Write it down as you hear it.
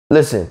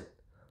Listen,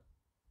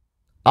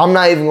 I'm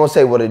not even gonna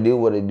say what it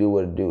do.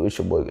 It's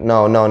your boy.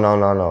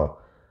 No.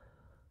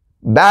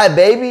 Bhad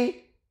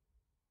baby,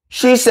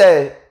 she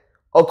said,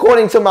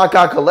 according to my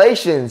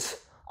calculations,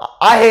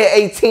 I hit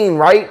 18,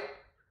 right?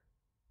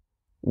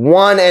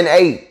 1 and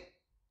 8.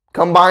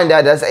 Combine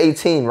that's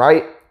 18,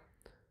 right?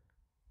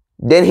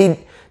 Then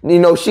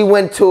she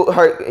went to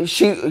her,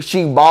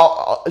 she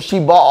bought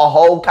a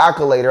whole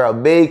calculator, a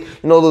big,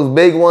 those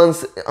big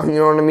ones, you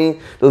know what I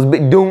mean? Those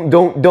big,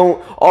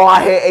 don't. Oh,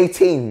 I hit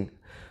 18.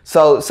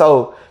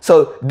 So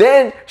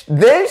then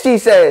she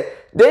said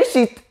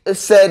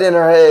in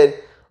her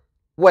head,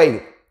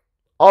 wait,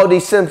 all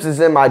these simps is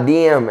in my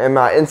DM and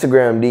my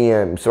Instagram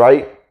DMs,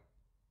 right?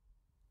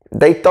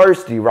 They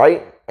thirsty,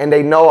 right? And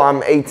they know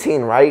I'm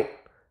 18, right?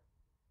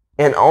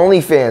 And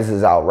OnlyFans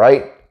is out,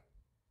 right?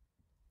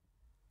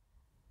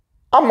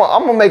 I'm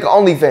gonna make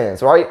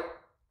OnlyFans, right?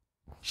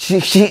 She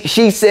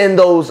send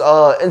those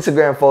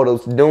Instagram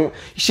photos.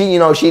 She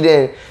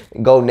didn't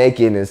go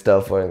naked and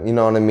stuff, or you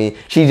know what I mean.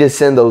 She just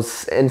send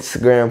those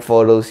Instagram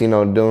photos,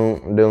 doom.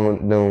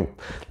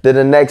 Then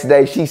the next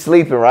day she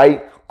sleeping,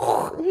 right?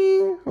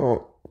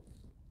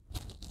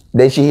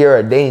 Then she hear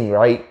a ding,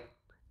 right?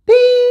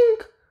 Ding.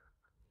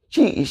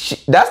 She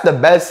that's the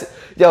best.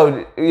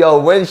 Yo,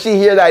 when she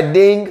hear that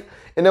ding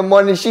in the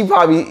morning,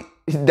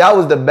 that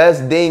was the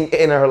best ding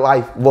in her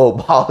life. Whoa,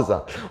 pause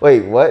on.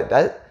 Wait, what?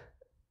 The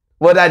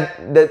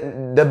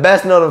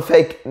best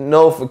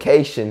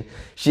notification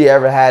she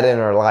ever had in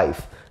her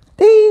life.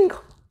 Ding.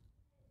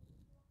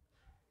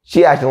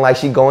 She acting like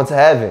she going to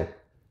heaven.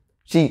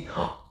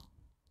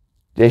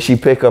 Then she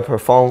pick up her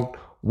phone.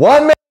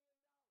 $1 million.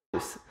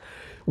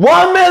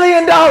 $1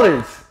 million.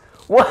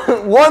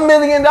 $1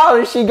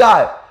 million she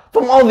got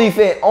from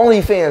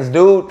OnlyFans,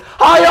 dude.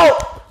 How yo?